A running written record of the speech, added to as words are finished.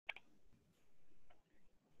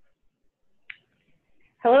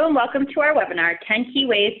Hello and welcome to our webinar, 10 Key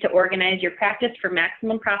Ways to Organize Your Practice for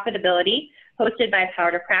Maximum Profitability, hosted by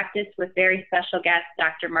Power to Practice with very special guest,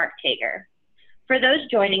 Dr. Mark Tager. For those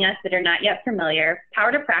joining us that are not yet familiar,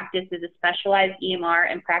 Power to Practice is a specialized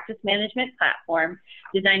EMR and practice management platform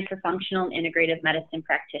designed for functional and integrative medicine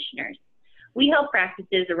practitioners. We help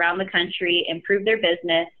practices around the country improve their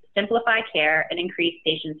business, simplify care, and increase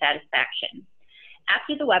patient satisfaction.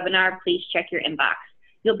 After the webinar, please check your inbox.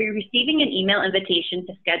 You'll be receiving an email invitation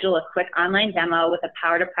to schedule a quick online demo with a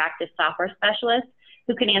Power to Practice software specialist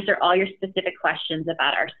who can answer all your specific questions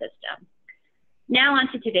about our system. Now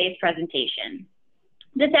on to today's presentation.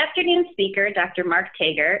 This afternoon's speaker, Dr. Mark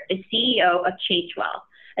Tager, is CEO of Changewell,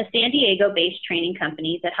 a San Diego-based training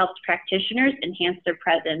company that helps practitioners enhance their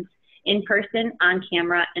presence in person, on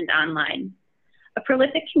camera, and online. A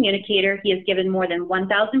prolific communicator, he has given more than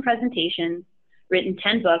 1,000 presentations, written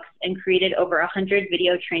 10 books, and created over 100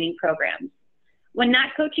 video training programs. When not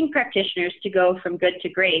coaching practitioners to go from good to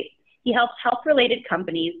great, he helps health-related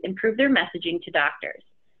companies improve their messaging to doctors.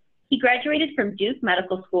 He graduated from Duke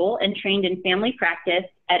Medical School and trained in family practice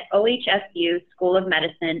at OHSU School of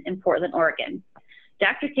Medicine in Portland, Oregon.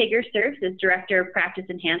 Dr. Tager serves as Director of Practice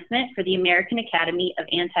Enhancement for the American Academy of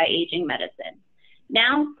Anti-Aging Medicine.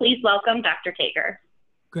 Now, please welcome Dr. Tager.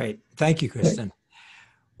 Great. Thank you, Kristen.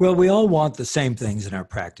 Well, we all want the same things in our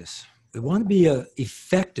practice. We want to be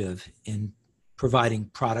effective in providing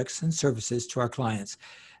products and services to our clients,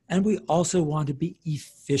 and we also want to be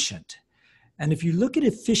efficient. And if you look at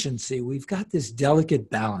efficiency, we've got this delicate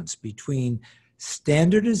balance between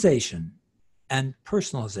standardization and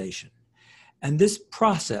personalization. And this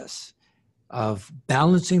process of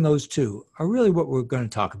balancing those two are really what we're going to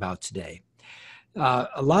talk about today.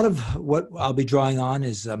 A lot of what I'll be drawing on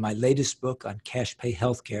is my latest book on cash pay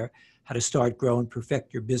healthcare, How to Start, Grow, and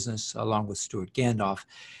Perfect Your Business, along with Stuart Gandolf.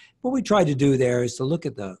 What we try to do there is to look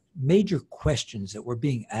at the major questions that we're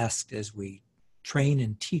being asked as we train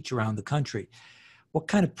and teach around the country. What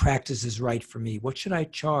kind of practice is right for me? What should I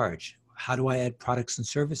charge? How do I add products and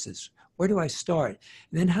services? Where do I start?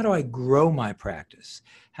 And then how do I grow my practice?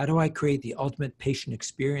 How do I create the ultimate patient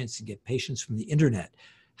experience and get patients from the internet?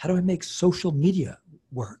 How do I make social media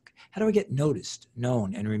work? How do I get noticed,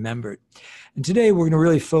 known, and remembered? And today we're going to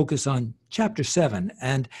really focus on Chapter 7,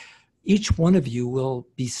 and each one of you will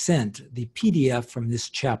be sent the PDF from this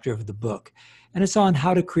chapter of the book, and it's on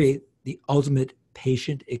how to create the ultimate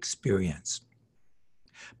patient experience.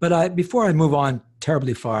 But before I move on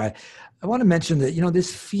terribly far, I want to mention that,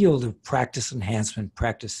 this field of practice enhancement,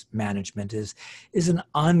 practice management is an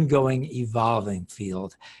ongoing, evolving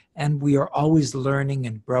field. And we are always learning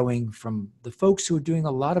and growing from the folks who are doing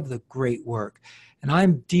a lot of the great work. And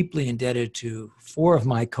I'm deeply indebted to 4 of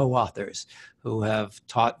my co-authors who have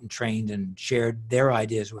taught and trained and shared their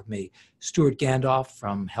ideas with me. Stuart Gandolf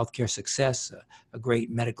from Healthcare Success, a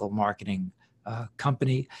great medical marketing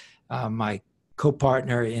company. My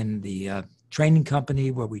co-partner in the training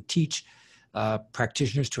company where we teach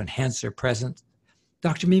practitioners to enhance their presence.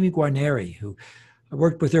 Dr. Mimi Guarneri, who I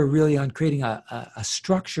worked with her really on creating a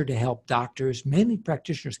structure to help doctors, mainly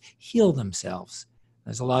practitioners, heal themselves.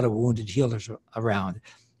 There's a lot of wounded healers around.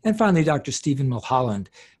 And finally, Dr. Stephen Mulholland,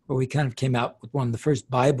 where we kind of came out with one of the first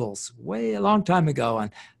Bibles way a long time ago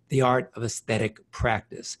on the art of aesthetic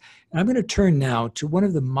practice. And I'm going to turn now to one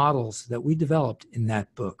of the models that we developed in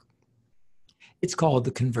that book. It's called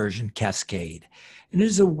the Conversion Cascade, and it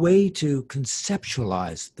is a way to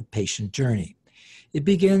conceptualize the patient journey. It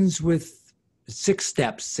begins with 6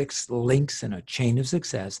 steps, 6 links in a chain of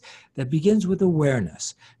success that begins with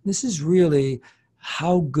awareness. This is really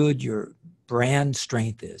how good your brand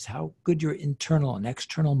strength is, how good your internal and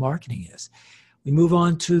external marketing is. We move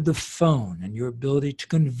on to the phone and your ability to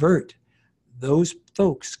convert those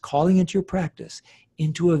folks calling into your practice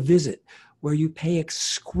into a visit where you pay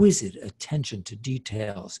exquisite attention to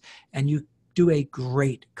details and you do a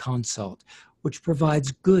great consult, which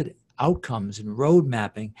provides good outcomes and road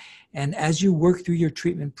mapping. And as you work through your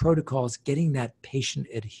treatment protocols, getting that patient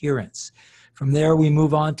adherence. From there, we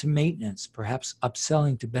move on to maintenance, perhaps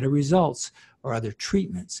upselling to better results or other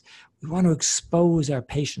treatments. We want to expose our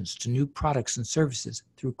patients to new products and services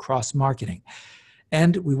through cross-marketing.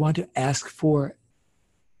 And we want to ask for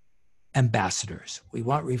ambassadors. We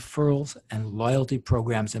want referrals and loyalty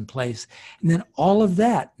programs in place. And then all of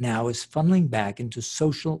that now is funneling back into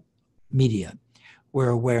social media, where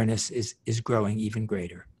awareness is growing even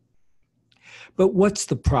greater. But what's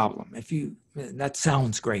the problem? That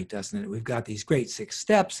sounds great, doesn't it? We've got these great 6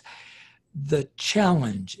 steps. The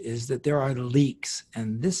challenge is that there are leaks,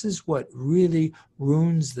 and this is what really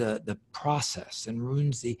ruins the process and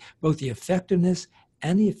ruins both the effectiveness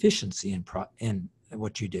and the efficiency in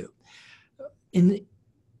what you do.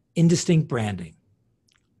 Indistinct branding,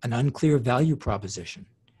 an unclear value proposition,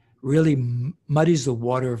 really muddies the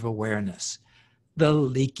water of awareness. The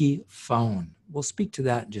leaky phone, we'll speak to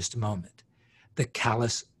that in just a moment. The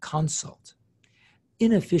callous consult,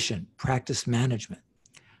 inefficient practice management,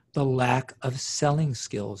 the lack of selling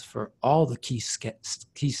skills for all the key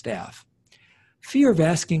staff, fear of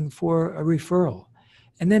asking for a referral,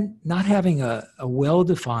 and then not having a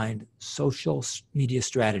well-defined social media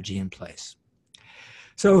strategy in place.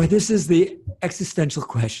 So this is the existential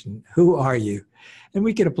question: who are you? And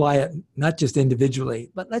we can apply it not just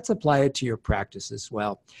individually, but let's apply it to your practice as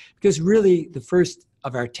well. Because really, the first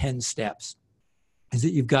of our 10 steps is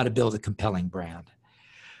that you've got to build a compelling brand.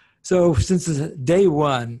 So since day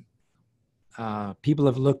one, people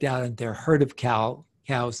have looked out at their herd of cows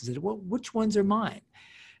and said, well, which ones are mine?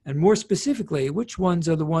 And more specifically, which ones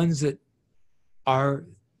are the ones that are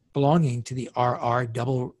belonging to the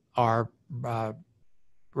RR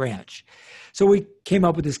branch? So we came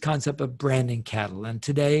up with this concept of branding cattle. And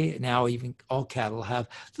today, now even all cattle have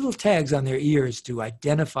little tags on their ears to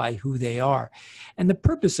identify who they are. And the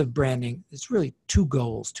purpose of branding is really two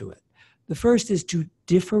goals to it. The first is to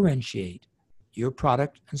differentiate your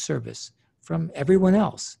product and service from everyone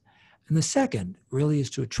else. And the second really is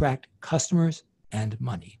to attract customers and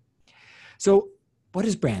money. So what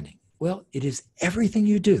is branding? Well, it is everything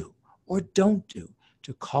you do or don't do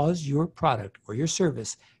to cause your product or your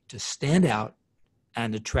service to stand out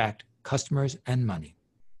and attract customers and money.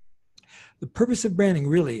 The purpose of branding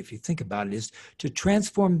really, if you think about it, is to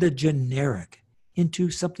transform the generic into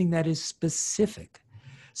something that is specific.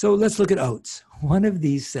 So let's look at oats. One of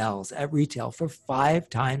these sells at retail for 5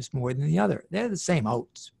 times more than the other. They're the same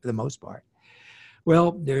oats for the most part.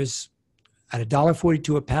 Well, there's at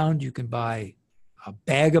 $1.42 a pound, you can buy a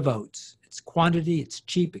bag of oats. It's quantity, it's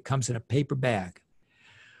cheap, it comes in a paper bag.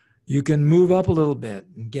 You can move up a little bit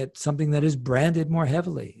and get something that is branded more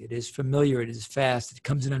heavily. It is familiar, it is fast, it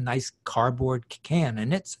comes in a nice cardboard can,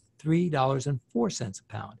 and it's $3.04 a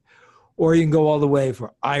pound. Or you can go all the way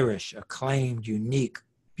for Irish, acclaimed, unique,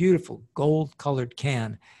 beautiful gold-colored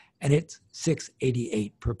can, and it's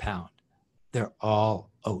 $6.88 per pound. They're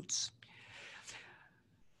all oats.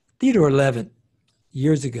 Theodore Levitt,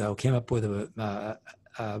 years ago, came up with a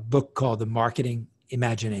book called The Marketing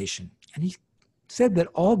Imagination. And he said that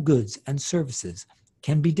all goods and services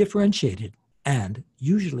can be differentiated and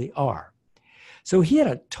usually are. So he had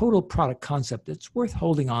a total product concept that's worth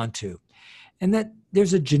holding on to, and that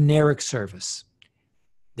there's a generic service.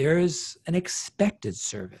 There's an expected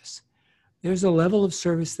service. There's a level of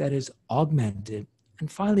service that is augmented.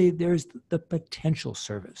 And finally, there's the potential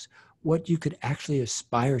service, what you could actually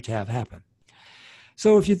aspire to have happen.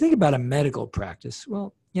 So if you think about a medical practice,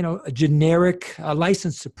 well, a generic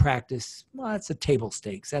license to practice, well, that's a table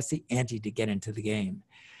stakes. That's the ante to get into the game.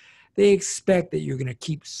 They expect that you're going to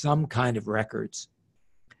keep some kind of records.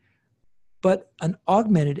 But an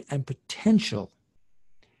augmented and potential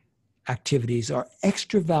activities are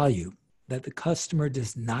extra value that the customer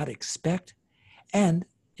does not expect, and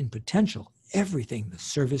in potential, everything the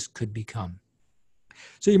service could become.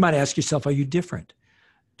 So you might ask yourself, are you different?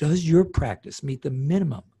 Does your practice meet the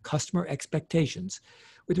minimum customer expectations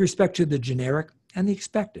with respect to the generic and the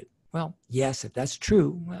expected? Well, yes, if that's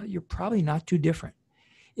true, well, you're probably not too different.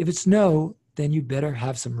 If it's no, then you better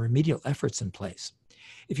have some remedial efforts in place.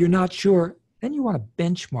 If you're not sure, then you want to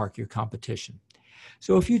benchmark your competition.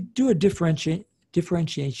 So if you do a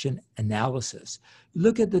differentiation analysis, you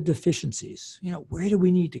look at the deficiencies. Where do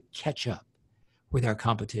we need to catch up with our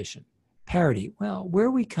competition? Parity, well, where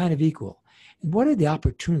are we kind of equal? And what are the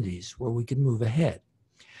opportunities where we can move ahead?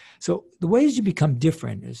 So the ways you become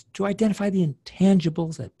different is to identify the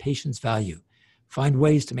intangibles that patients value, find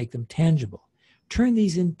ways to make them tangible, turn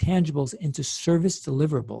these intangibles into service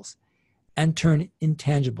deliverables, and turn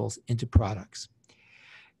intangibles into products.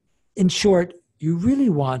 In short, you really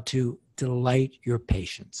want to delight your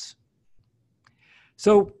patients.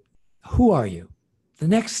 So who are you? The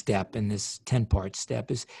next step in this 10-part step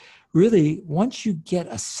is really, once you get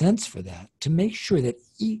a sense for that, to make sure that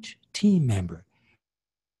each team member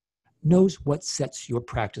knows what sets your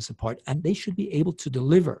practice apart, and they should be able to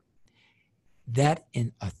deliver that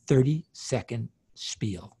in a 30-second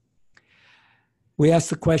spiel. We ask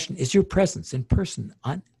the question, is your presence in person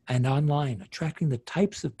and online attracting the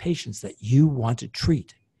types of patients that you want to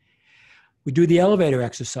treat? We do the elevator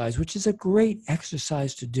exercise, which is a great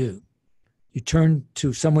exercise to do. You turn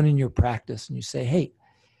to someone in your practice and you say, hey,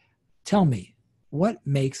 tell me, what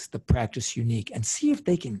makes the practice unique? And see if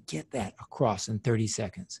they can get that across in 30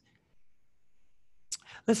 seconds.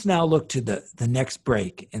 Let's now look to the next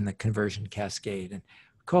break in the conversion cascade, and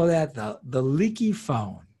call that the leaky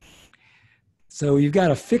phone. So you've got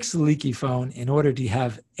to fix the leaky phone in order to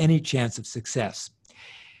have any chance of success.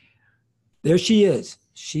 There she is.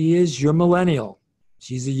 She is your millennial.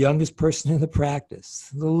 She's the youngest person in the practice,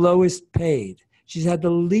 the lowest paid. She's had the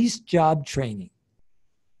least job training.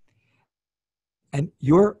 And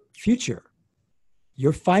your future,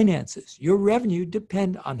 your finances, your revenue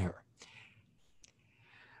depend on her.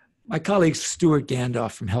 My colleague Stuart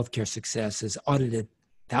Gandalf from Healthcare Success has audited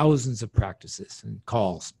thousands of practices and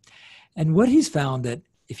calls. And what he's found that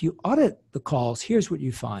if you audit the calls, here's what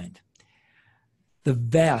you find. The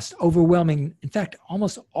vast, overwhelming, in fact,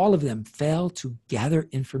 almost all of them fail to gather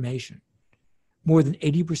information. More than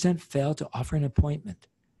 80% fail to offer an appointment.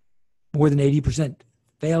 More than 80%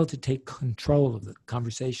 fail to take control of the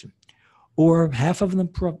conversation. Or half of them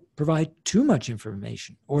provide too much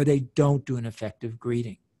information, or they don't do an effective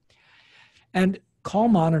greeting. And call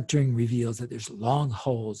monitoring reveals that there's long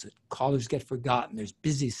holds, that callers get forgotten, there's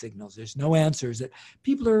busy signals, there's no answers, that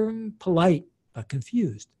people are polite but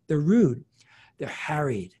confused, they're rude, they're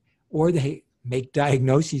harried, or they make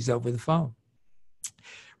diagnoses over the phone.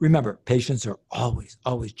 Remember, patients are always,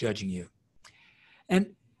 always judging you. And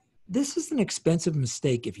this is an expensive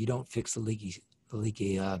mistake if you don't fix the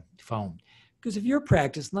leaky phone. Because if your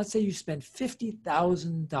practice, let's say you spend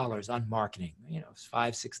 $50,000 on marketing, $5,000,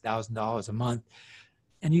 $6,000 a month,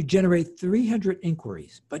 and you generate 300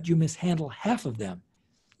 inquiries, but you mishandle half of them,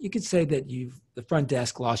 you could say that the front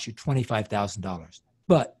desk lost you $25,000.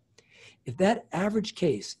 But if that average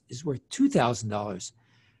case is worth $2,000,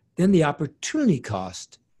 then the opportunity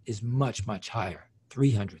cost is much, much higher,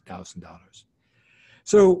 $300,000.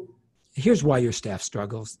 So here's why your staff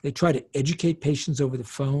struggles. They try to educate patients over the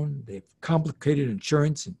phone. They have complicated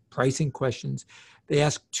insurance and pricing questions. They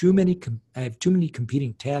have too many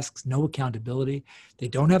competing tasks, no accountability. They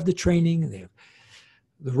don't have the training. They have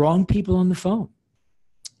the wrong people on the phone.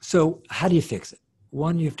 So how do you fix it?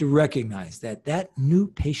 One, you have to recognize that new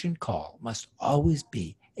patient call must always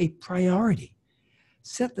be a priority.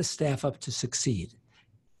 Set the staff up to succeed.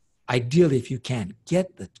 Ideally, if you can,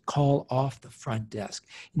 get the call off the front desk.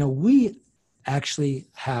 We actually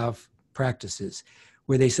have practices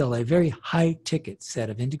where they sell a very high-ticket set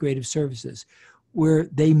of integrative services where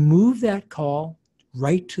they move that call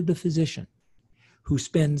right to the physician who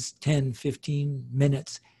spends 10, 15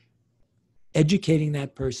 minutes educating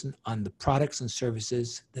that person on the products and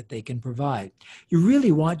services that they can provide. You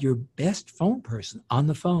really want your best phone person on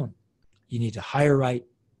the phone. You need to hire right,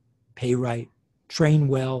 pay right, train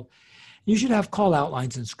well. You should have call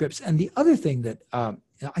outlines and scripts. And the other thing that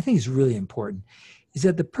I think is really important is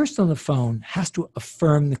that the person on the phone has to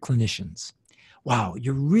affirm the clinicians. Wow,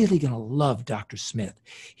 you're really going to love Dr. Smith.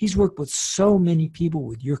 He's worked with so many people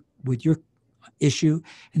with your issue,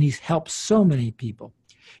 and he's helped so many people.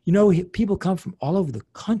 People come from all over the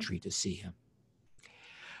country to see him.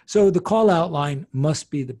 So the call outline must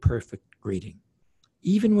be the perfect greeting.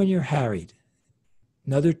 Even when you're harried,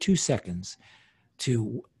 another 2 seconds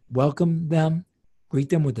to welcome them, greet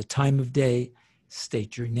them with the time of day,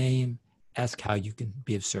 state your name, ask how you can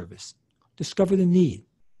be of service. Discover the need,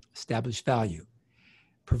 establish value,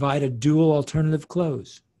 provide a dual alternative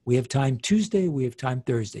close. We have time Tuesday, we have time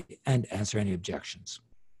Thursday, and answer any objections.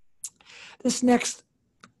 This next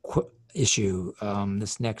issue,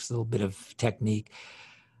 this next little bit of technique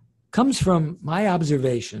comes from my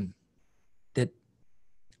observation that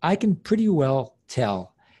I can pretty well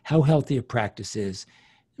tell how healthy a practice is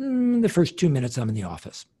in the first 2 minutes I'm in the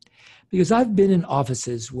office. Because I've been in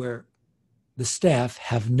offices where the staff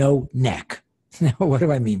have no neck. What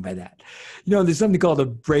do I mean by that? There's something called a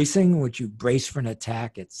bracing, which you brace for an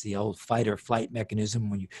attack. It's the old fight or flight mechanism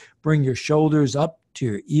when you bring your shoulders up to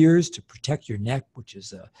your ears to protect your neck, which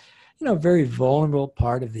is a very vulnerable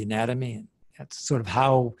part of the anatomy. And that's sort of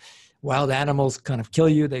how wild animals kind of kill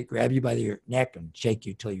you. They grab you by your neck and shake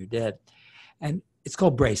you till you're dead. And it's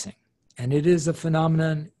called bracing. And it is a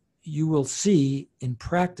phenomenon you will see in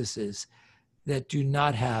practices that do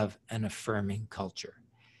not have an affirming culture.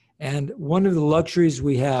 And one of the luxuries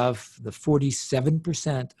we have, the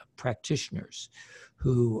 47% of practitioners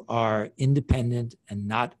who are independent and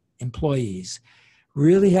not employees,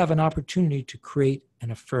 really have an opportunity to create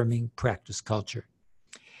an affirming practice culture.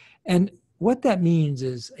 And what that means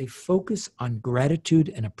is a focus on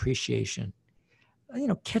gratitude and appreciation.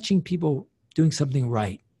 Catching people doing something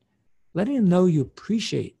right, letting them know you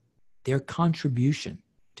appreciate their contribution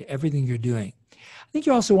to everything you're doing. I think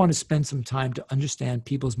you also want to spend some time to understand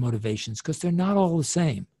people's motivations because they're not all the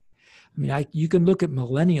same. You can look at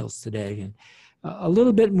millennials today, and a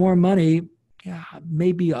little bit more money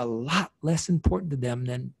may be a lot less important to them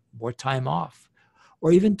than more time off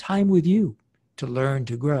or even time with you to learn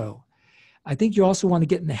to grow. I think you also want to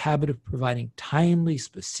get in the habit of providing timely,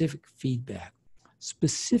 specific feedback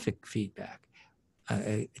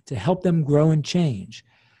to help them grow and change,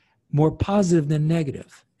 more positive than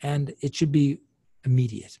negative, and it should be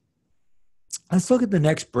immediate. Let's look at the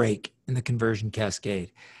next break in the conversion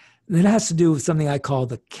cascade. And that has to do with something I call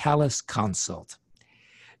the callous consult.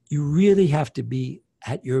 You really have to be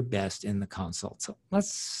at your best in the consult. So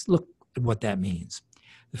let's look at what that means.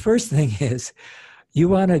 The first thing is you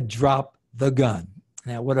want to drop the gun.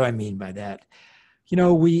 Now, what do I mean by that?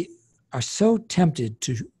 We are so tempted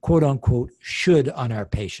to quote unquote should on our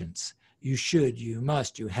patients. You should, you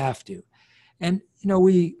must, you have to. And,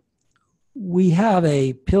 we have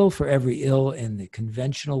a pill for every ill in the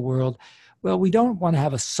conventional world. Well, we don't want to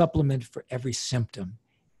have a supplement for every symptom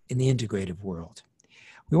in the integrative world.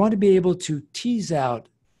 We want to be able to tease out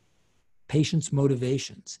patients'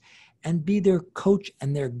 motivations and be their coach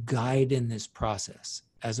and their guide in this process,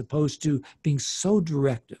 as opposed to being so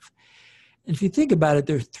directive. And if you think about it,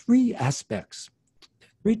 there are three aspects,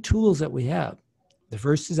 three tools that we have. The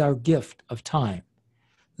first is our gift of time.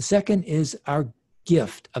 The second is our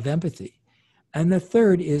gift of empathy. And the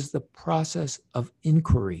third is the process of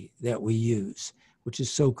inquiry that we use, which is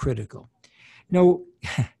so critical. There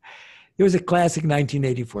was a classic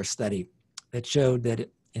 1984 study that showed that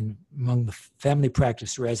among the family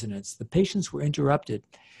practice residents, the patients were interrupted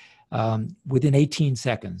within 18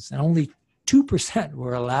 seconds, and only 2%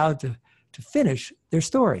 were allowed to finish their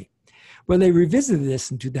story. Well, they revisited this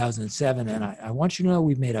in 2007, and I want you to know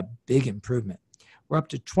we've made a big improvement. We're up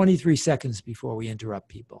to 23 seconds before we interrupt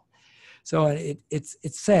people. So it's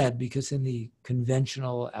sad because in the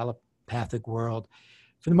conventional allopathic world,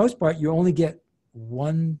 for the most part, you only get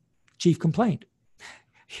one chief complaint.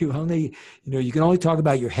 You can only talk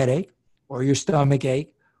about your headache or your stomach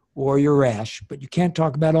ache or your rash, but you can't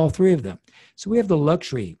talk about all three of them. So we have the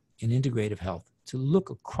luxury in integrative health to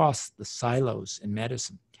look across the silos in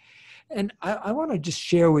medicine. And I want to just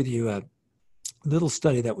share with you a little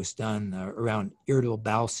study that was done around irritable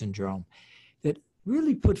bowel syndrome that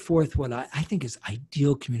really put forth what I think is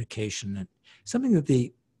ideal communication and something that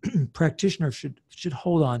the practitioner should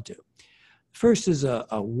hold on to. First is a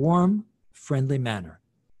warm, friendly manner.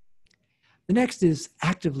 The next is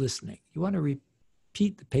active listening. You want to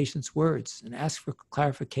repeat the patient's words and ask for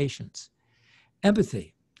clarifications.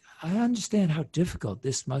 Empathy. I understand how difficult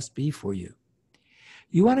this must be for you.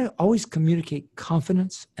 You want to always communicate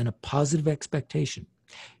confidence and a positive expectation.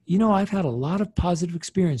 I've had a lot of positive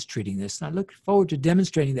experience treating this, and I look forward to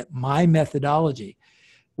demonstrating that my methodology,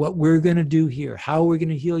 what we're going to do here, how we're going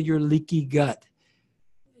to heal your leaky gut,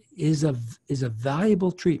 is a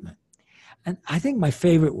valuable treatment. And I think my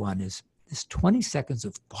favorite one is this 20 seconds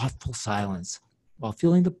of thoughtful silence while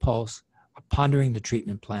feeling the pulse or pondering the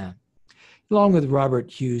treatment plan. Along with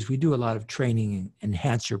Robert Hughes, we do a lot of training and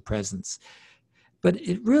enhance your presence. But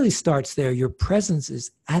it really starts there. Your presence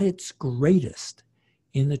is at its greatest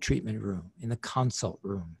in the treatment room, in the consult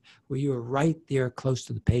room, where you are right there close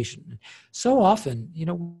to the patient. So often,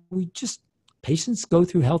 patients go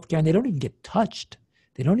through healthcare and they don't even get touched.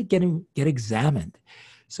 They don't get examined.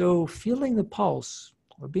 So feeling the pulse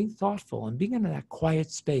or being thoughtful and being in that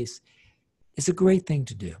quiet space is a great thing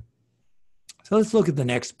to do. So let's look at the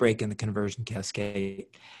next break in the conversion cascade.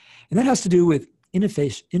 And that has to do with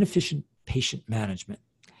inefficient patient management.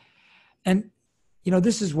 And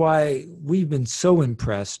this is why we've been so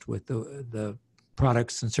impressed with the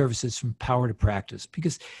products and services from Power to Practice,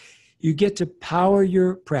 because you get to power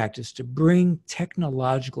your practice to bring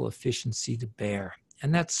technological efficiency to bear.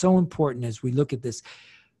 And that's so important as we look at this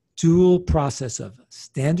dual process of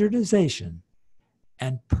standardization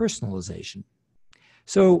and personalization.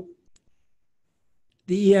 So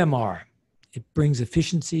the EMR, it brings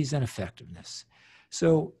efficiencies and effectiveness.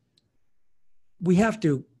 So we have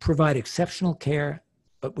to provide exceptional care,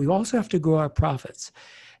 but we also have to grow our profits.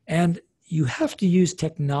 And you have to use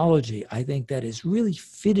technology, I think, that is really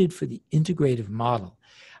fitted for the integrative model.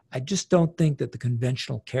 I just don't think that the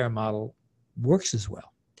conventional care model works as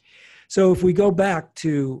well. So if we go back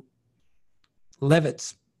to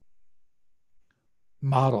Levitt's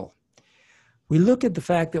model, we look at the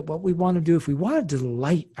fact that what we want to do, if we want to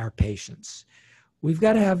delight our patients, we've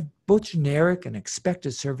got to have both generic and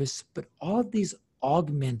expected service, but all of these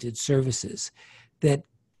augmented services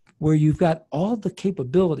where you've got all the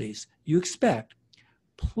capabilities you expect,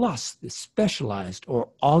 plus the specialized or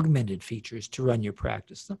augmented features to run your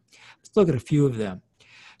practice. Let's look at a few of them.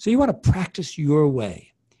 So you want to practice your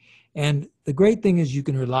way. And the great thing is you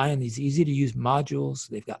can rely on these easy to use modules.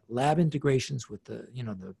 They've got lab integrations with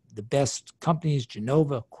the best companies: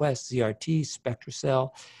 Genova, Quest, ZRT,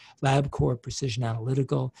 SpectraCell, LabCorp, Precision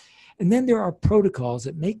Analytical. And then there are protocols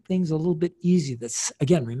that make things a little bit easy. That's,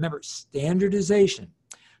 again, remember, standardization.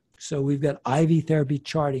 So we've got IV therapy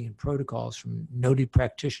charting and protocols from noted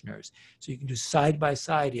practitioners. So you can do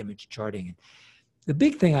side-by-side image charting. The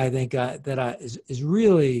big thing I think is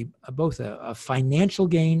really both a financial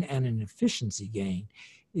gain and an efficiency gain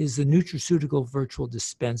is the nutraceutical virtual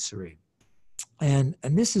dispensary. And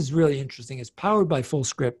this is really interesting. It's powered by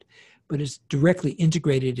FullScript, but it's directly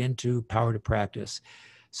integrated into Power to Practice,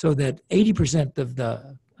 so that 80% of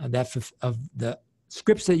the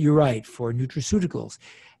scripts that you write for nutraceuticals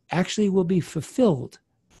actually will be fulfilled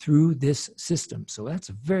through this system. So that's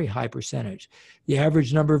a very high percentage. The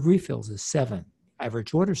average number of refills is 7.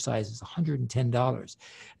 Average order size is $110.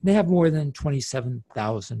 They have more than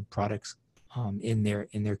 27,000 products in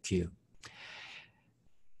their queue.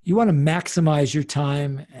 You want to maximize your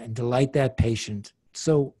time and delight that patient.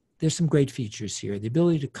 So there's some great features here. The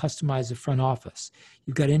ability to customize the front office.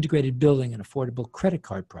 You've got integrated billing and affordable credit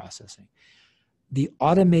card processing. The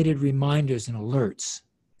automated reminders and alerts,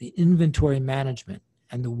 the inventory management,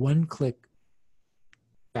 and the one-click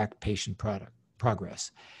track patient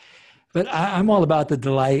progress. But I'm all about the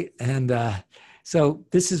delight. And so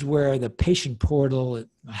this is where the patient portal,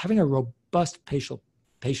 having a robust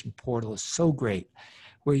patient portal is so great,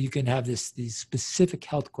 where you can have these specific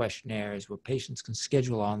health questionnaires where patients can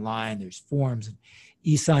schedule online. There's forms and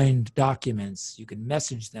e-signed documents. You can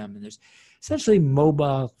message them, and there's essentially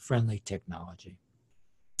mobile-friendly technology.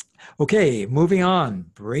 Okay, moving on.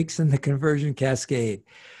 Breaks in the conversion cascade.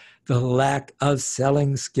 The lack of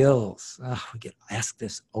selling skills. We get asked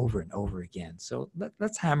this over and over again. So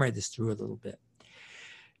let's hammer this through a little bit.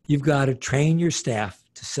 You've got to train your staff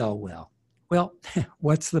to sell well. Well,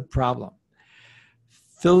 what's the problem?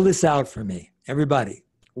 Fill this out for me, everybody.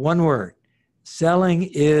 One word. Selling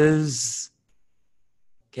is,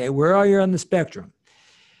 okay, where are you on the spectrum?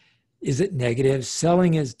 Is it negative?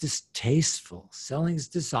 Selling is distasteful. Selling is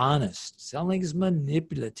dishonest. Selling is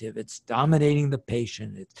manipulative. It's dominating the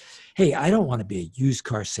patient. It's, hey, I don't want to be a used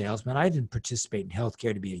car salesman. I didn't participate in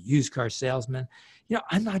healthcare to be a used car salesman.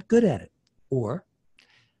 I'm not good at it. Or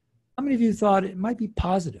how many of you thought it might be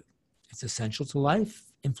positive? It's essential to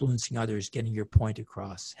life, influencing others, getting your point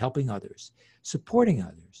across, helping others, supporting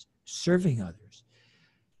others, serving others.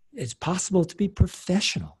 It's possible to be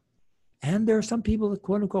professional. And there are some people that,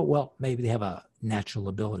 quote unquote, well, maybe they have a natural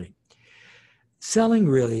ability. Selling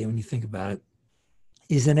really, when you think about it,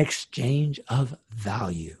 is an exchange of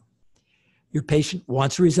value. Your patient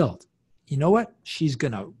wants a result. You know what? She's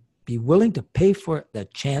going to be willing to pay for the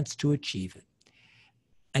chance to achieve it.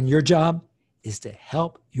 And your job is to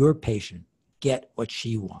help your patient get what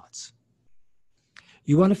she wants.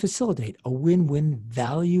 You want to facilitate a win-win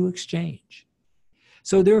value exchange.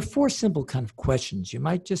 So there are 4 simple kind of questions you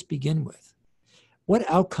might just begin with. What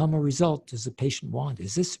outcome or result does the patient want?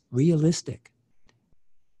 Is this realistic?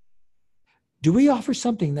 Do we offer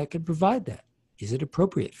something that can provide that? Is it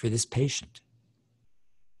appropriate for this patient?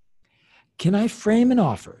 Can I frame an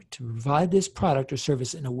offer to provide this product or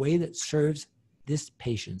service in a way that serves this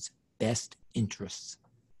patient's best interests?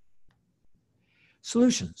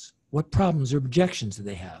 Solutions. What problems or objections do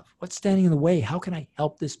they have? What's standing in the way? How can I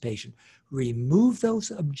help this patient remove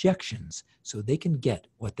those objections so they can get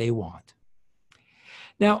what they want?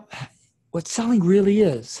 Now, what selling really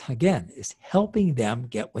is, again, is helping them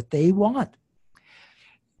get what they want.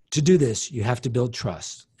 To do this, you have to build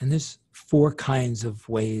trust. And there's 4 kinds of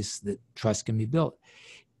ways that trust can be built.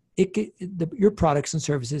 Your products and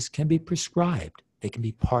services can be prescribed. They can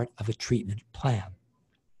be part of a treatment plan.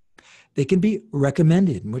 They can be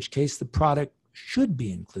recommended, in which case the product should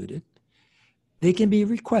be included. They can be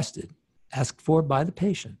requested, asked for by the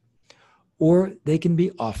patient, or they can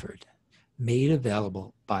be offered, made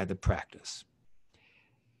available by the practice.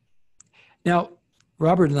 Now,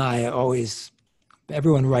 Robert and I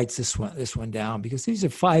everyone writes this one down, because these are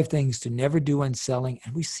 5 things to never do when selling,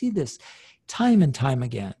 and we see this time and time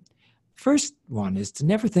again. First one is to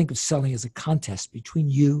never think of selling as a contest between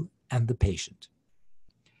you and the patient.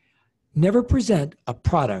 Never present a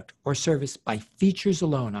product or service by features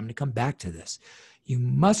alone. I'm going to come back to this. You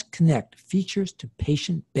must connect features to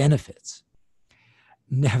patient benefits.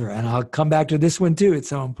 Never, and I'll come back to this one too, it's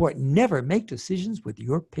so important. Never make decisions with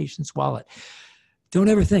your patient's wallet. Don't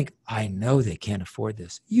ever think, I know they can't afford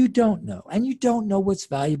this. You don't know, and you don't know what's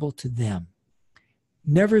valuable to them.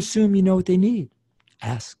 Never assume you know what they need.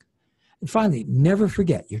 Ask. And finally, never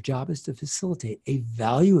forget your job is to facilitate a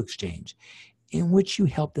value exchange in which you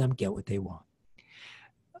help them get what they want.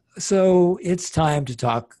 So it's time to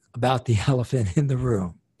talk about the elephant in the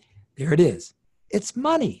room. There it is. It's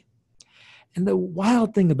money. And the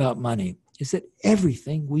wild thing about money is that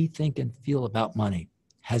everything we think and feel about money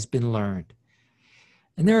has been learned.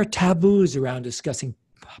 And there are taboos around discussing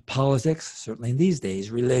politics, certainly in these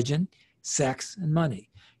days, religion, sex, and money.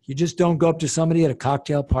 You just don't go up to somebody at a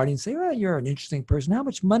cocktail party and say, well, you're an interesting person. How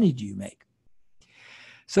much money do you make?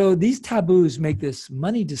 So these taboos make this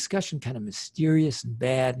money discussion kind of mysterious and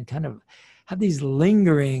bad and kind of have these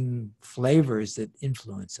lingering flavors that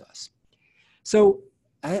influence us. So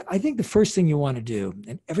I think the first thing you want to do,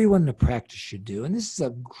 and everyone in the practice should do, and this is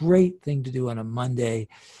a great thing to do on a Monday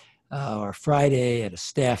or Friday at a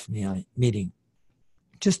staff meeting,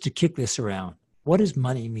 just to kick this around. What does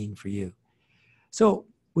money mean for you? So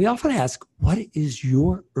we often ask, what is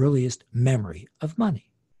your earliest memory of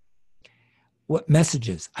money? What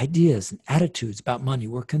messages, ideas, and attitudes about money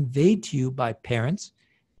were conveyed to you by parents,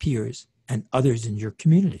 peers, and others in your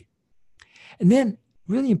community? And then,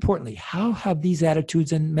 really importantly, how have these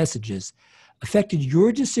attitudes and messages affected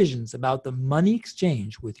your decisions about the money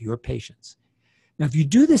exchange with your patients? Now, if you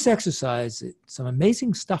do this exercise, some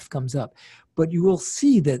amazing stuff comes up, but you will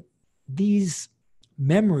see that these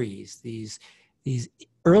memories, these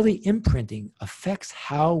early imprinting affects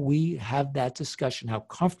how we have that discussion, how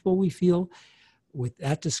comfortable we feel with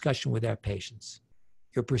that discussion with our patients,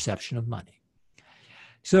 your perception of money.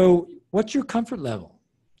 So what's your comfort level?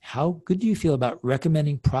 How good do you feel about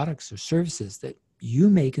recommending products or services that you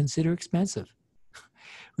may consider expensive?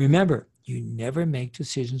 Remember, you never make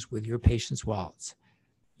decisions with your patients' wallets.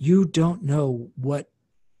 You don't know what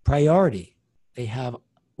priority they have,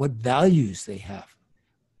 what values they have.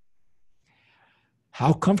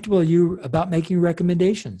 How comfortable are you about making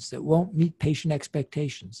recommendations that won't meet patient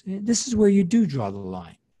expectations? This is where you do draw the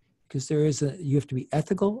line, because you have to be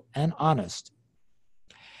ethical and honest.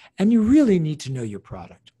 And you really need to know your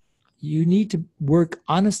product. You need to work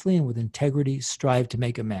honestly and with integrity, strive to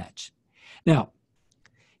make a match. Now,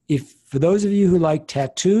 for those of you who like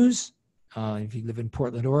tattoos, if you live in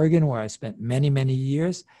Portland, Oregon, where I spent many, many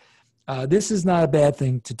years, this is not a bad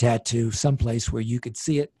thing to tattoo someplace where you could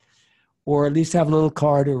see it, or at least have a little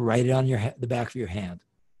card or write it on the back of your hand.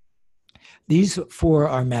 These four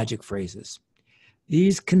are magic phrases.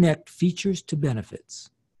 These connect features to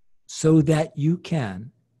benefits so that you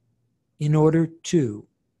can, in order to,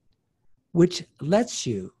 which lets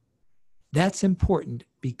you, that's important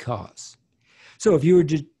because. So if you were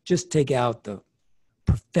to just take out the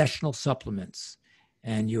professional supplements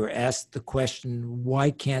and you were asked the question,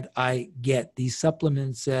 why can't I get these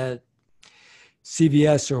supplements at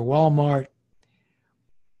CVS or Walmart?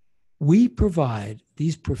 We provide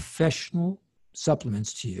these professional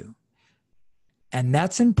supplements to you. And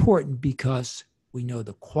that's important because we know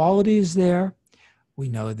the quality is there. We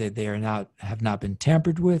know that they have not been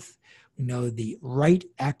tampered with. We know the right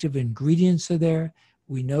active ingredients are there.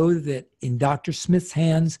 We know that in Dr. Smith's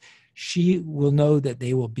hands, she will know that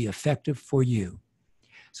they will be effective for you.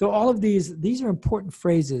 So all of these are important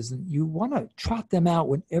phrases, and you want to trot them out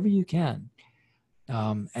whenever you can,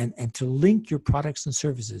 and to link your products and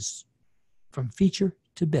services from feature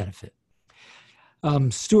to benefit.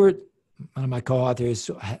 Stuart, one of my co-authors,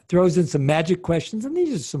 throws in some magic questions, and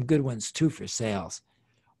these are some good ones too for sales.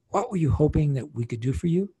 What were you hoping that we could do for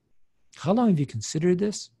you? How long have you considered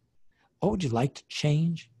this? What would you like to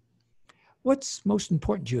change? What's most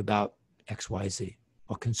important to you about XYZ?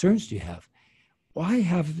 What concerns do you have? Why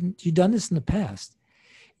haven't you done this in the past?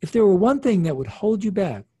 If there were one thing that would hold you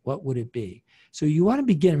back, what would it be? So you want to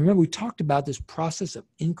begin. Remember, we talked about this process of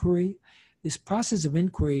inquiry. This process of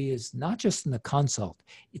inquiry is not just in the consult.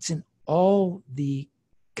 It's in all the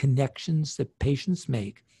connections that patients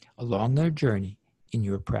make along their journey in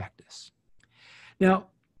your practice. Now,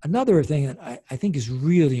 another thing that I think is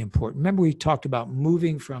really important, remember we talked about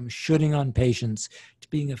moving from shooting on patients to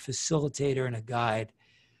being a facilitator and a guide.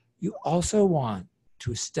 You also want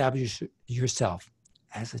to establish yourself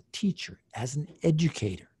as a teacher, as an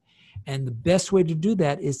educator. And the best way to do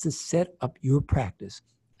that is to set up your practice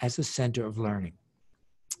as a center of learning.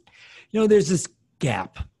 You know, there's this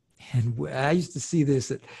gap. And I used to see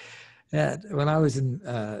this when I was in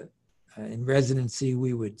residency.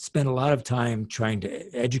 We would spend a lot of time trying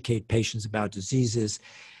to educate patients about diseases.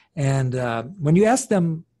 And when you ask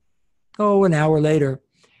them, an hour later,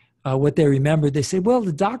 what they remembered, they say, well,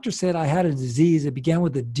 the doctor said I had a disease. It began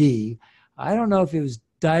with a D. I don't know if it was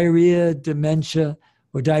diarrhea, dementia,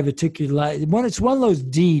 or diverticulitis. It's one of those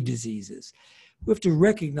D diseases. We have to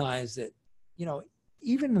recognize that,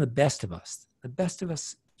 even the best of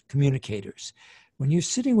us communicators, When you're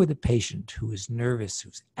sitting with a patient who is nervous,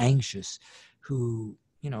 who's anxious, who,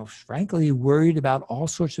 frankly, worried about all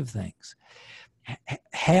sorts of things,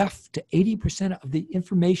 half to 80% of the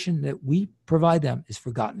information that we provide them is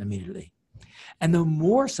forgotten immediately. And the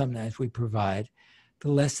more sometimes we provide,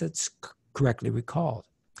 the less it's correctly recalled.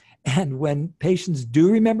 And when patients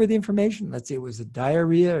do remember the information, let's say it was a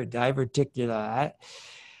diarrhea or diverticular,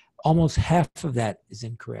 almost half of that is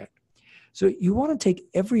incorrect. So you want to take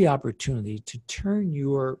every opportunity to turn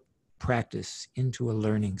your practice into a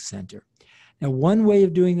learning center. Now, one way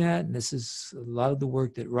of doing that, and this is a lot of the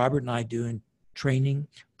work that Robert and I do in training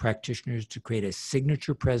practitioners to create a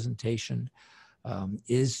signature presentation,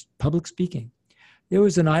 is public speaking. There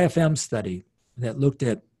was an IFM study that looked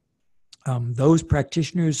at those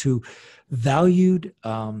practitioners who valued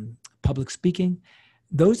public speaking.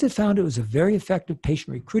 Those that found it was a very effective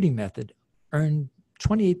patient recruiting method earned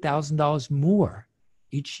 $28,000 more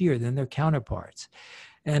each year than their counterparts.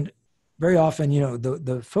 And very often,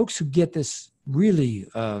 the folks who get this really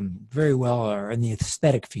very well are in the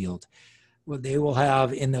aesthetic field. Well, they will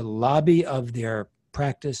have in the lobby of their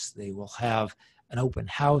practice, they will have an open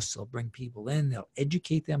house. They'll bring people in. They'll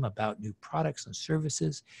educate them about new products and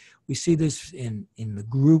services. We see this in the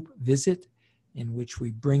group visit, in which we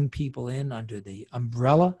bring people in under the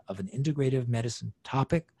umbrella of an integrative medicine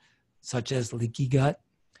topic, such as leaky gut.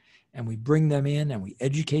 And we bring them in and we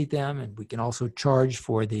educate them, and we can also charge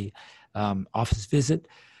for the office visit.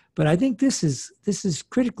 But I think this is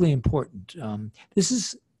critically important.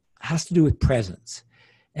 This has to do with presence.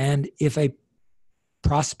 And if a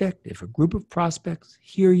group of prospects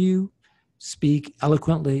hear you speak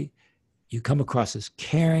eloquently, you come across as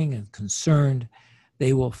caring and concerned,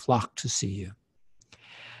 they will flock to see you.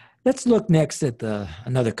 Let's look next at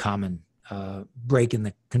another common break in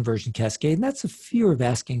the conversion cascade, and that's the fear of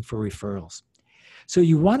asking for referrals. So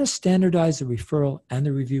you want to standardize the referral and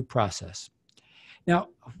the review process. Now,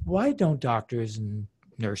 why don't doctors and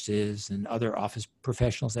nurses and other office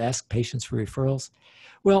professionals ask patients for referrals?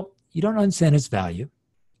 Well, you don't understand its value.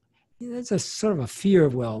 There's a sort of a fear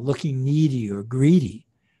of, looking needy or greedy,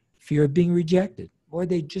 fear of being rejected, or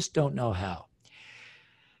they just don't know how.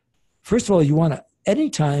 First of all, you want to,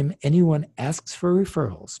 anytime anyone asks for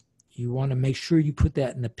referrals, you want to make sure you put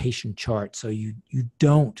that in the patient chart so you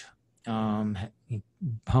don't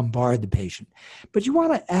bombard the patient. But you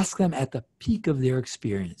want to ask them at the peak of their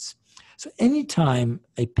experience. So anytime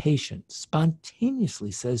a patient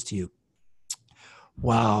spontaneously says to you,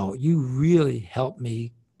 wow, you really helped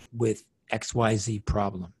me with XYZ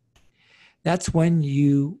problem, that's when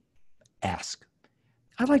you ask.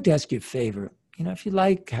 I'd like to ask you a favor. If you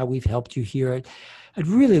like how we've helped you here, I'd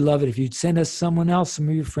really love it if you'd send us someone else, some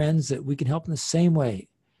of your friends that we can help in the same way.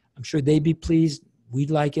 I'm sure they'd be pleased. We'd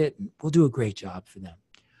like it. And we'll do a great job for them.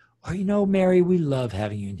 Or, Mary, we love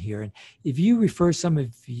having you in here. And if you refer some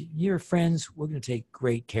of your friends, we're going to take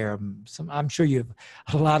great care of them. I'm sure you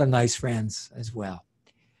have a lot of nice friends as well.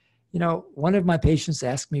 One of my patients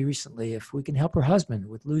asked me recently if we can help her husband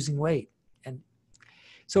with losing weight. And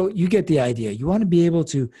so you get the idea. You want to be able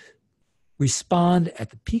to respond at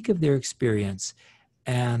the peak of their experience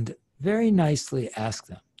and very nicely ask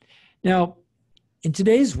them. Now, in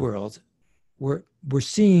today's world, we're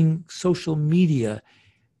seeing social media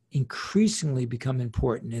increasingly become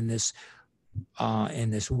important in this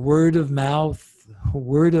word of mouth,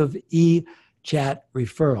 word of e-chat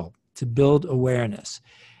referral to build awareness.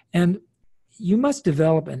 And you must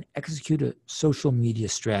develop and execute a social media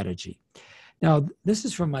strategy. Now, this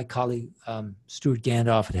is from my colleague, Stuart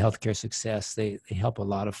Gandalf at Healthcare Success. They help a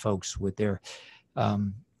lot of folks with their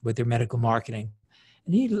medical marketing.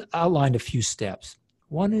 And he outlined a few steps.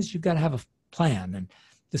 One is you've got to have a plan and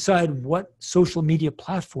decide what social media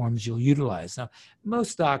platforms you'll utilize. Now,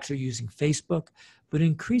 most docs are using Facebook, but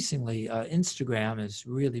increasingly Instagram is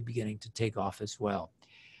really beginning to take off as well.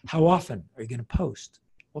 How often are you going to post?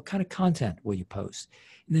 What kind of content will you post?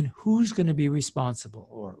 And then who's going to be responsible,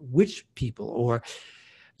 or which people, or,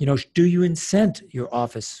 do you incent your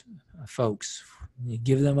office folks? You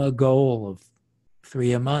give them a goal of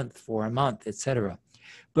 3 a month, 4 a month, etc.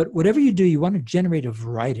 But whatever you do, you want to generate a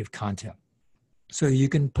variety of content. So you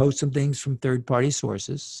can post some things from third-party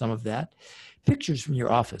sources, some of that, pictures from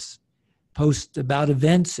your office, post about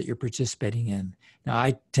events that you're participating in. Now,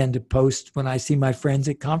 I tend to post when I see my friends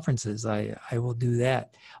at conferences. I will do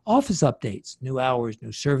that. Office updates, new hours,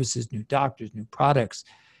 new services, new doctors, new products,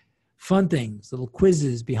 fun things, little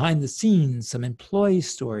quizzes, behind the scenes, some employee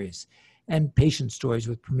stories, and patient stories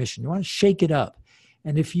with permission. You want to shake it up.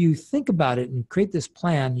 And if you think about it and create this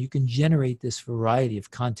plan, you can generate this variety of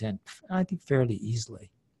content, I think, fairly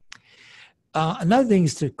easily. Another thing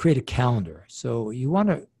is to create a calendar. So you want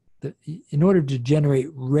to, in order to generate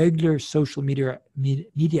regular social media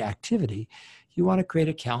activity, you want to create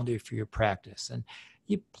a calendar for your practice. And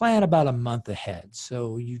you plan about a month ahead.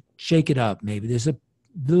 So you shake it up. Maybe there's a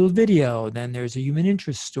little video, then there's a human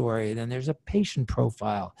interest story, then there's a patient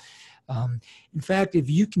profile. In fact, if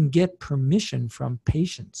you can get permission from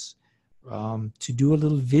patients to do a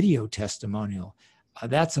little video testimonial,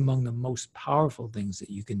 that's among the most powerful things that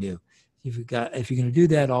you can do. If you're going to do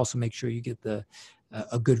that, also make sure you get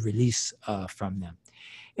a good release from them.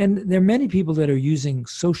 And there are many people that are using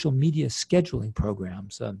social media scheduling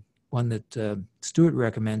programs. One that Stuart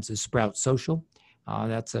recommends is Sprout Social.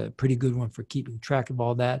 That's a pretty good one for keeping track of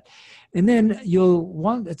all that. And then you'll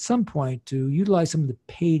want at some point to utilize some of the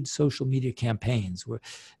paid social media campaigns, where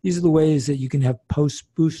these are the ways that you can have posts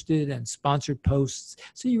boosted and sponsored posts.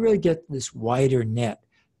 So you really get this wider net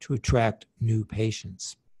to attract new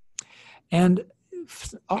patients. And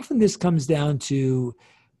often this comes down to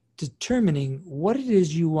determining what it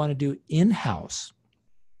is you want to do in-house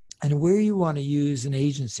and where you want to use an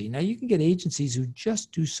agency. Now, you can get agencies who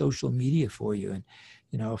just do social media for you. And,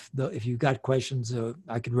 if you've got questions,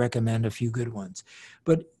 I could recommend a few good ones.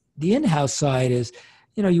 But the in-house side is,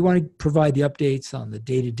 you want to provide the updates on the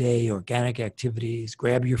day-to-day organic activities,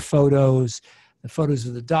 grab your photos, the photos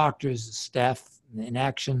of the doctors, the staff in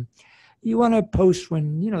action. You want to post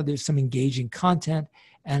when, there's some engaging content,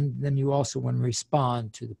 and then you also want to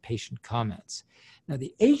respond to the patient comments. Now,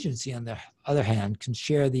 the agency, on the other hand, can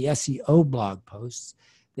share the SEO blog posts.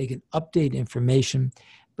 They can update information,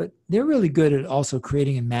 but they're really good at also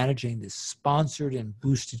creating and managing this sponsored and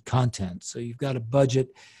boosted content. So you've got a budget.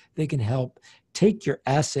 They can help take your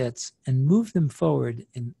assets and move them forward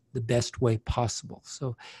in the best way possible.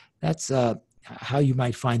 So that's how you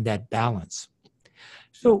might find that balance.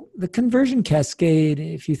 So the conversion cascade,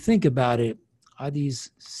 if you think about it, are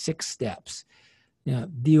these 6 steps.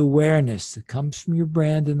 The awareness that comes from your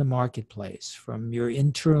brand in the marketplace, from your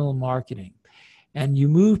internal marketing, and you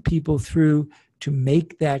move people through to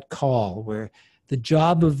make that call, where the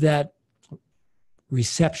job of that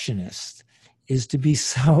receptionist is to be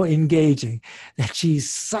so engaging that she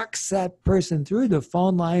sucks that person through the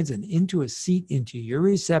phone lines and into a seat into your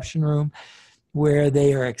reception room, where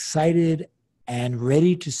they are excited and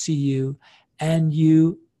ready to see you, and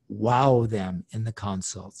you wow them in the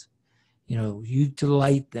consults. You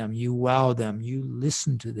delight them, you wow them, you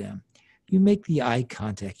listen to them, you make the eye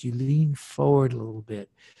contact, you lean forward a little bit.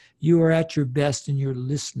 You are at your best in your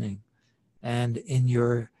listening and in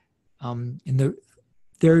your in the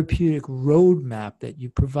therapeutic roadmap that you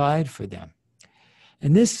provide for them.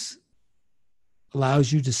 And this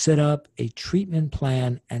allows you to set up a treatment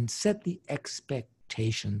plan and set the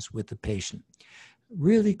expectations with the patient.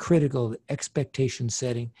 Really critical, expectation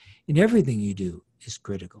setting in everything you do is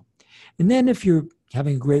critical. And then if you're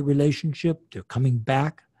having a great relationship, they're coming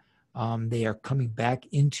back. They are coming back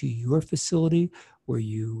into your facility where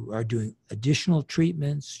you are doing additional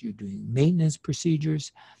treatments, you're doing maintenance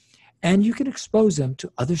procedures, and you can expose them to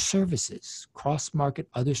other services, cross-market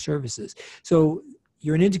other services. So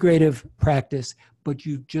you're an integrative practice, but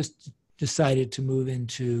you just decided to move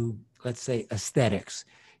into, let's say, aesthetics.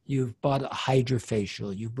 You've bought a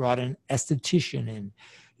hydrofacial, you brought an esthetician in,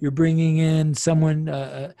 you're bringing in someone,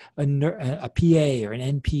 a PA or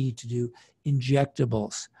an NP to do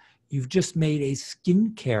injectables. You've just made a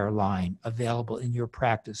skincare line available in your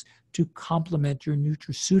practice to complement your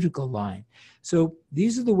nutraceutical line. So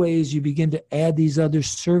these are the ways you begin to add these other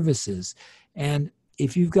services. And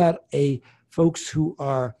if you've got folks who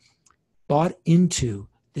are bought into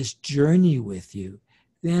this journey with you,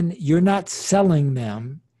 then you're not selling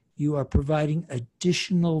them. You are providing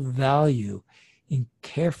additional value in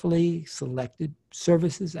carefully selected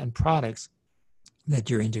services and products that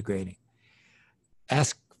you're integrating.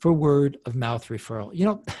 Ask for word of mouth referral.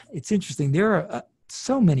 It's interesting. There are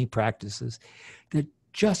so many practices that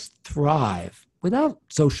just thrive without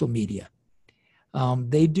social media.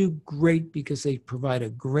 They do great because they provide a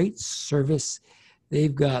great service.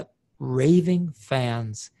 They've got raving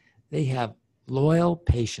fans. They have loyal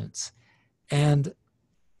patients. And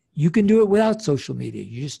you can do it without social media.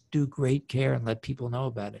 You just do great care and let people know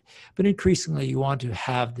about it. But increasingly, you want to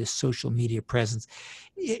have this social media presence.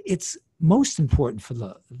 It's most important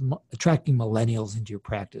for attracting millennials into your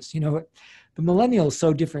practice. The millennial is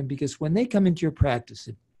so different because when they come into your practice,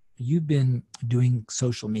 you've been doing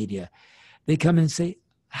social media, they come in and say,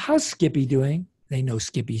 how's Skippy doing? They know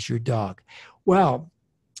Skippy's your dog. Well,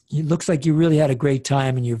 it looks like you really had a great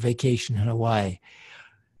time in your vacation in Hawaii.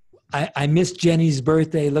 I missed Jenny's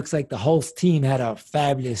birthday. It looks like the whole team had a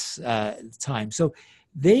fabulous time. So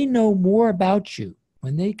they know more about you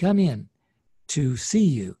when they come in to see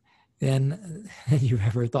you than you've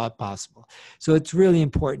ever thought possible. So it's really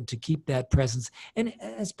important to keep that presence. And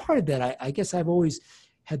as part of that, I guess I've always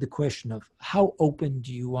had the question of how open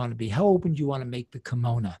do you want to be? How open do you want to make the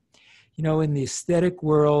kimono? You know, in the aesthetic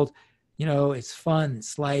world, you know, it's fun,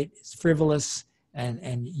 it's light, it's frivolous,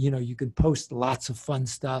 and you know, you can post lots of fun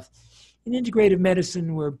stuff. In integrative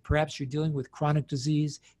medicine, where perhaps you're dealing with chronic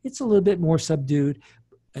disease, it's a little bit more subdued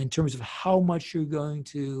in terms of how much you're going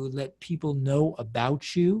to let people know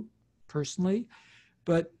about you personally.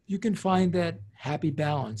 But you can find that happy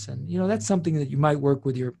balance. And, you know, that's something that you might work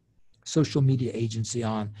with your social media agency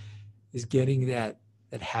on, is getting that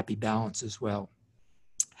happy balance as well.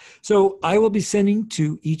 So I will be sending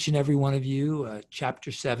to each and every one of you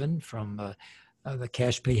Chapter 7 from the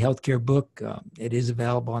Cash Pay Healthcare book. It is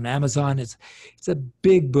available on Amazon. It's a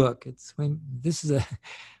big book.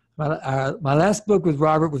 My last book with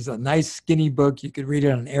Robert was a nice skinny book. You could read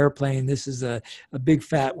it on an airplane. This is a big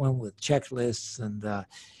fat one with checklists, and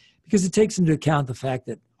because it takes into account the fact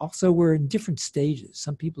that also we're in different stages.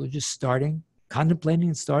 Some people are just contemplating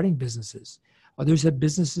and starting businesses. Others have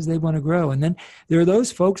businesses they want to grow. And then there are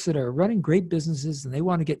those folks that are running great businesses and they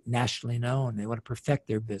want to get nationally known. They want to perfect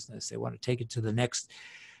their business. They want to take it to the next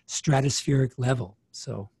stratospheric level.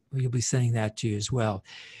 So we'll be sending that to you as well.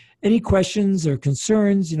 Any questions or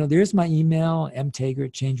concerns, you know, there's my email,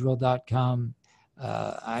 mtager@changeworld.com.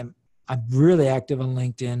 I'm really active on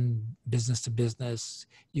LinkedIn, business to business.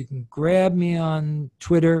 You can grab me on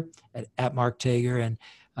Twitter at Mark Tager, and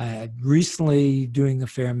I'm recently doing a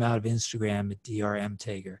fair amount of Instagram at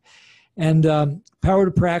drmtager. And Power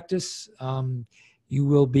to Practice, you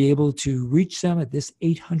will be able to reach them at this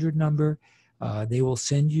 800 number. They will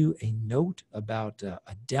send you a note about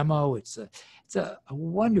a demo. It's a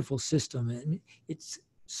wonderful system, and it's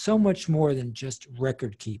so much more than just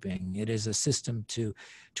record keeping. It is a system to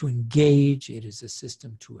engage. It is a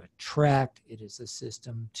system to attract. It is a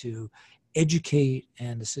system to educate,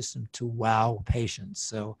 and a system to wow patients.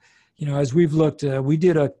 So, you know, as we've looked, we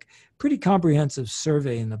did a pretty comprehensive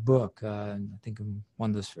survey in the book, and I think in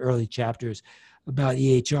one of the early chapters, about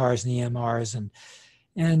EHRs and EMRs,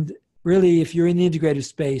 and really, if you're in the integrative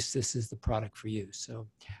space, this is the product for you. So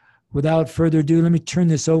without further ado, let me turn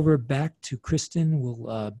this over back to Kristen.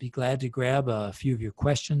 We'll be glad to grab a few of your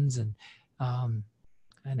questions and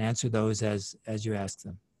answer those as you ask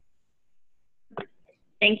them.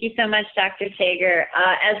 Thank you so much, Dr. Tager.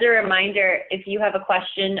 As a reminder, if you have a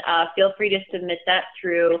question, feel free to submit that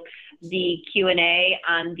through the Q&A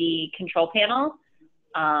on the control panel,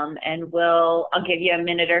 and I'll give you a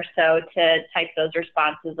minute or so to type those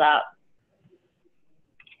responses up.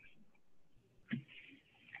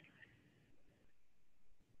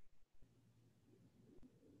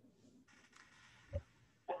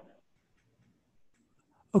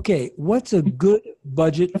 Okay, what's a good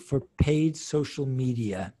budget for paid social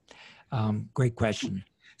media? Great question.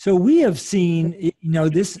 So we have seen, you know,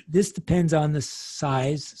 this depends on the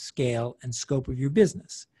size, scale, and scope of your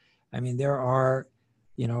business. I mean, there are,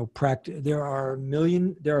 you know, there are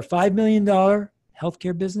 $5 million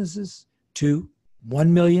healthcare businesses to $1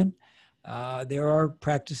 million. There are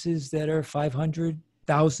practices that are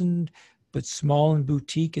 500,000, but small and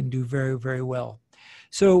boutique and do very, very well.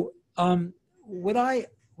 So what I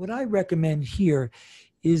recommend here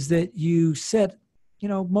is that you set, you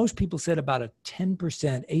know, most people set about a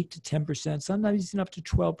 10%, 8 to 10%, sometimes even up to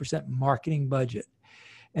 12% marketing budget.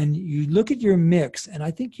 And you look at your mix, and I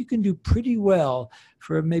think you can do pretty well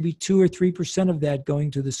for maybe 2 or 3% of that going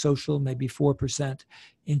to the social, maybe 4%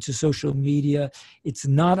 into social media. It's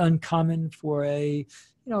not uncommon for a,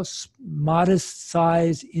 you know, modest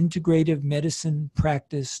size integrative medicine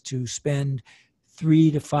practice to spend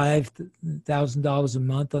 $3,000 to $5,000 a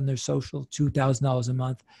month on their social, $2,000 a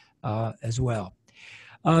month as well.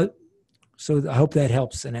 So I hope that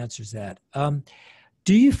helps and answers that.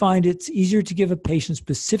 Do you find it's easier to give a patient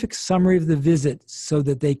specific summary of the visit so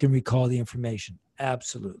that they can recall the information?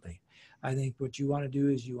 Absolutely. I think what you want to do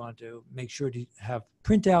is you want to make sure to have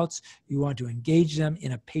printouts. You want to engage them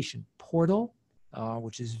in a patient portal,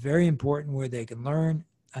 which is very important, where they can learn.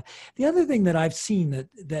 The other thing that I've seen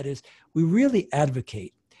that is we really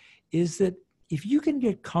advocate is that if you can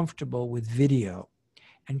get comfortable with video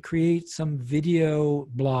and create some video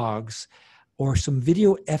blogs or some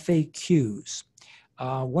video FAQs,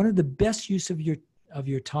 one of the best use of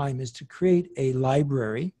your time is to create a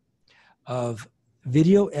library of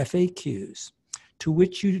video FAQs to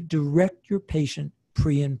which you direct your patient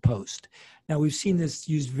pre and post. Now, we've seen this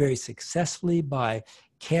used very successfully by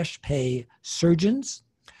cash pay surgeons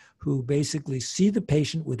who basically see the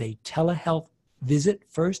patient with a telehealth visit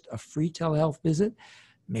first, a free telehealth visit.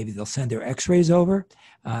 Maybe they'll send their x-rays over.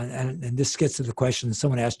 And this gets to the question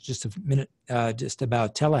someone asked just a minute, just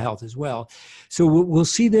about telehealth as well. So we'll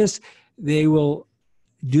see this. They will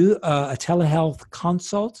do a telehealth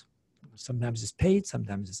consult. Sometimes it's paid,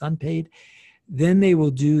 sometimes it's unpaid. Then they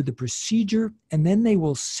will do the procedure, and then they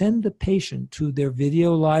will send the patient to their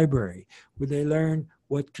video library where they learn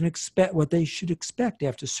what they should expect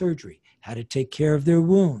after surgery, how to take care of their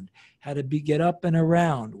wound, how to get up and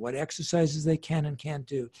around, what exercises they can and can't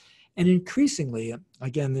do. And increasingly,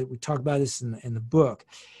 again, we talk about this in the book,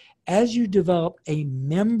 as you develop a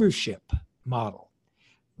membership model,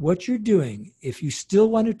 what you're doing, if you still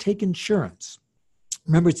want to take insurance,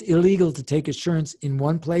 remember, it's illegal to take insurance in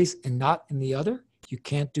one place and not in the other. You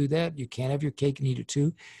can't do that. You can't have your cake and eat it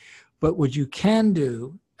too. But what you can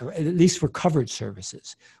do, at least for covered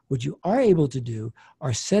services, what you are able to do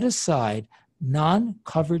are set aside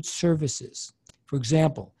non-covered services. For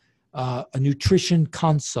example, a nutrition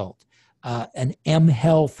consult, an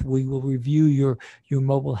mHealth, we will review your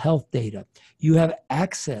mobile health data. You have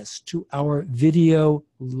access to our video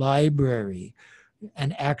library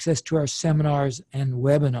and access to our seminars and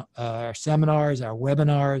our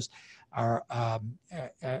webinars,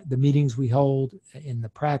 the meetings we hold in the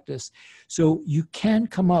practice. So you can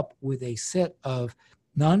come up with a set of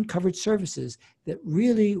non-covered services that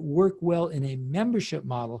really work well in a membership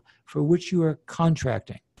model for which you are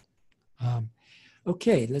contracting.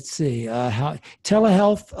 Okay, let's see. How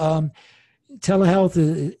telehealth.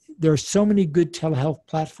 Telehealth. There are so many good telehealth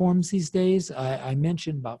platforms these days. I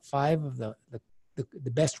mentioned about 5 of the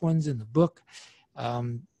best ones in the book.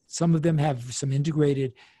 Some of them have some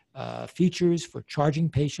integrated features for charging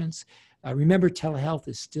patients. Remember, telehealth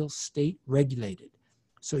is still state regulated.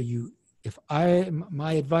 So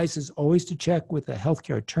my advice is always to check with a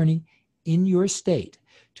healthcare attorney in your state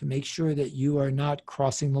to make sure that you are not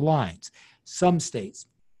crossing the lines. Some states,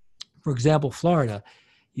 for example, Florida,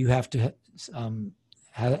 you have to,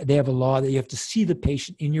 they have a law that you have to see the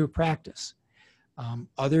patient in your practice.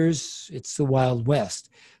 Others, it's the Wild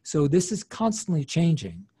West. So this is constantly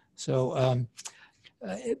changing. So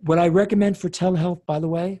what I recommend for telehealth, by the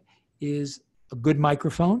way, is a good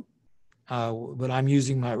microphone. What I'm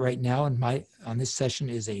using right now on this session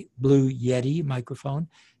is a Blue Yeti microphone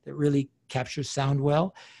that really captures sound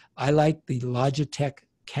well. I like the Logitech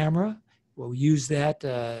camera. We'll use that.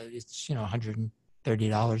 It's $130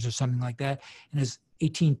 or something like that, and it's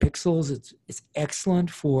 18 pixels. It's excellent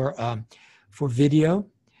for video.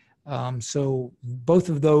 So both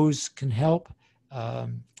of those can help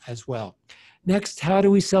as well. Next, how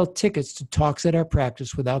do we sell tickets to talks at our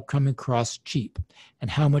practice without coming across cheap? And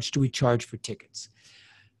how much do we charge for tickets?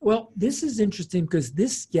 Well, this is interesting because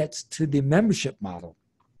this gets to the membership model.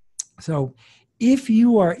 So if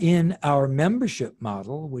you are in our membership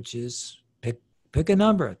model, which is pick a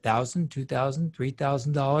number, $1,000, $2,000,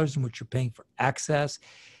 $3,000, in which you're paying for access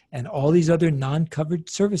and all these other non-covered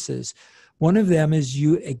services, one of them is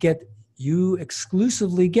you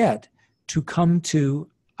exclusively get to come to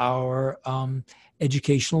our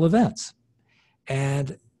educational events.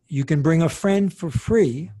 And you can bring a friend for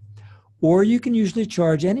free, or you can usually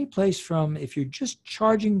charge any place from, if you're just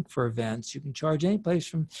charging for events, you can charge any place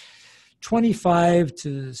from $25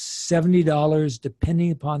 to $70,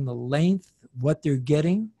 depending upon the length, what they're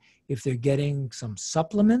getting. If they're getting some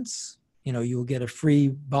supplements, you'll get a free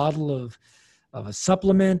bottle of a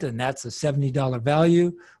supplement, and that's a $70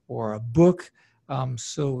 value, or a book.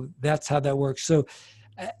 So that's how that works. So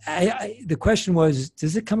the question was,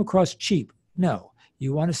 does it come across cheap? No.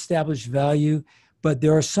 You want to establish value, but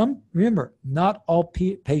there are some, remember, not all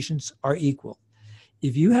patients are equal.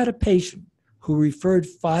 If you had a patient who referred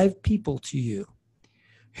 5 people to you,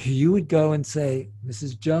 you would go and say,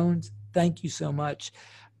 Mrs. Jones, thank you so much.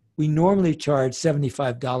 We normally charge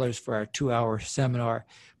 $75 for our 2-hour seminar.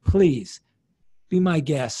 Please be my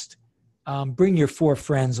guest. Bring your 4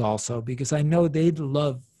 friends also, because I know they'd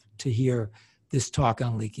love to hear this talk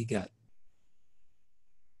on leaky gut.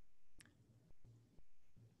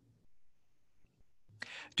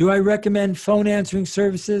 Do I recommend phone answering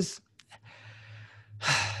services?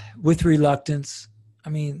 With reluctance. I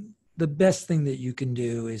mean, the best thing that you can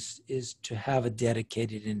do is to have a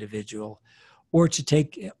dedicated individual, or to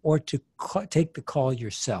take the call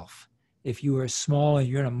yourself. If you are small and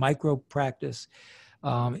you're in a micro practice,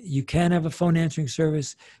 you can have a phone answering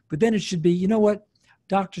service, but then it should be,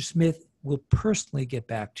 Dr. Smith will personally get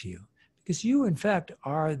back to you, because you, in fact,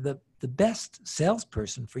 are the best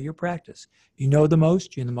salesperson for your practice. You know the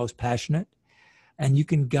most, you're the most passionate, and you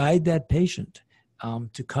can guide that patient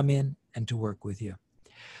to come in and to work with you.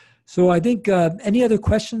 So I think, any other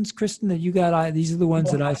questions, Kristen, that you got? These are the ones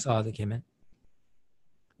that I saw that came in.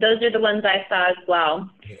 Those are the ones I saw as well.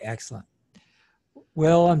 Okay, excellent.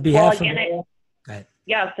 Well, on behalf again, of... Go ahead.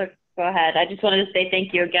 Yeah, so go ahead. I just wanted to say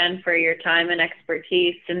thank you again for your time and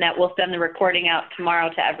expertise, and that we'll send the recording out tomorrow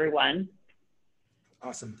to everyone.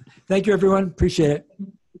 Awesome. Thank you, everyone. Appreciate it.